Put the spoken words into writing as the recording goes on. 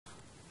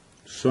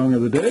Song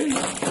of the day,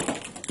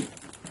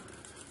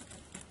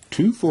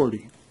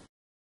 240.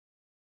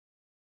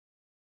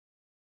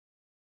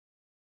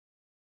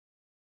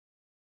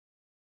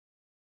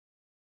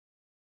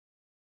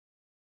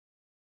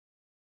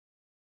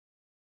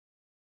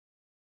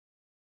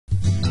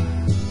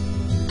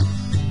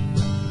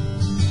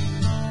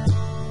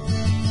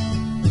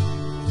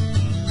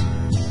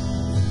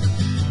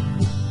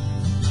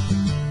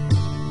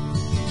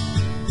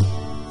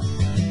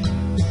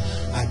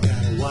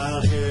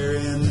 Wild hair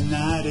and the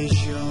night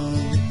is young.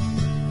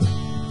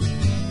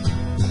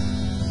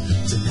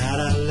 Tonight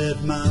I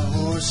let my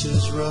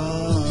horses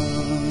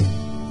run.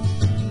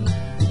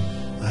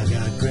 I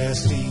got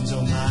grass stains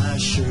on my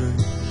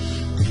shirt,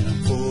 and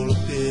I'm full of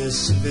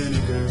piss and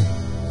vinegar.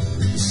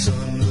 The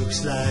sun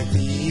looks like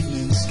the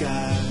evening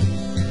sky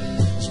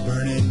is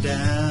burning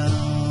down,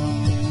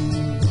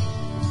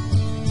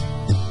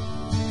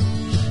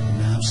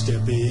 and I'm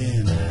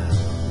stepping out.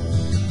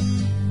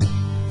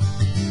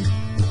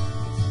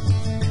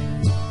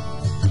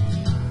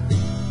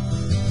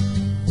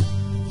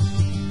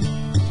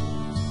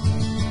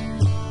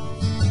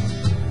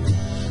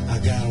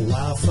 Got a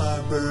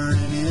wildfire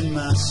burning in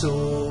my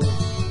soul.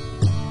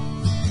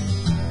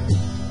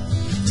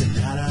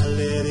 Tonight I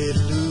let it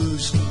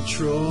lose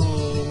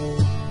control.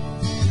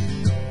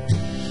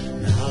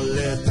 Now I'll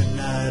let the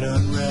night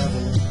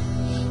unravel.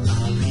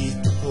 I'll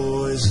eat the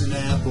poison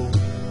apple.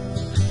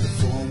 The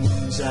full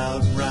moon's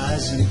out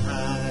rising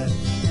high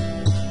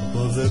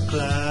above the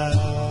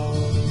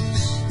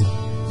clouds.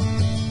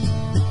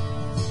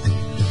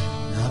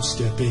 Now I'm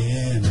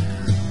stepping out.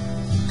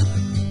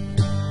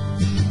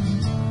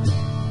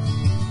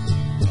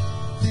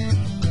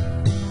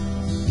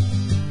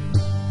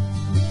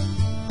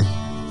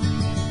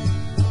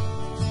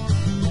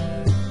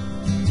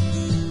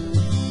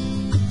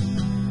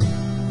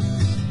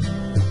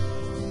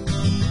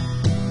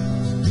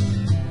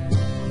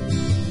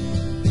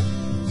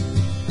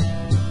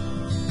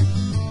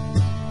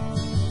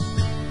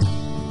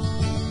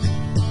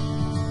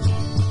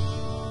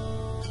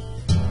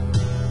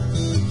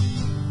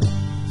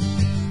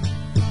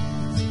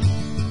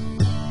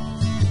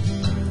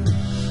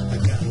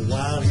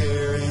 Wild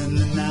hair and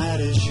the night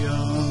is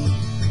young.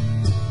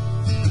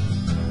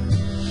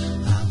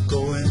 I'm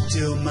going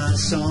till my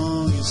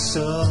song is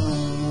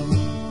sung.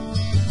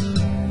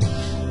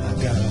 I've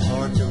got a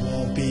heart that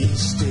won't be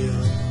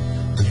still,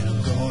 and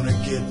I'm gonna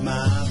get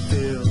my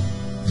fill.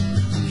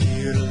 I'm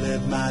here to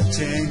let my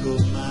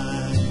tangled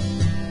mind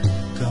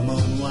come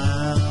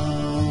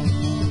unwound.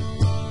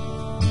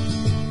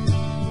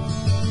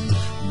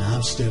 And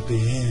I'm stepping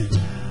in.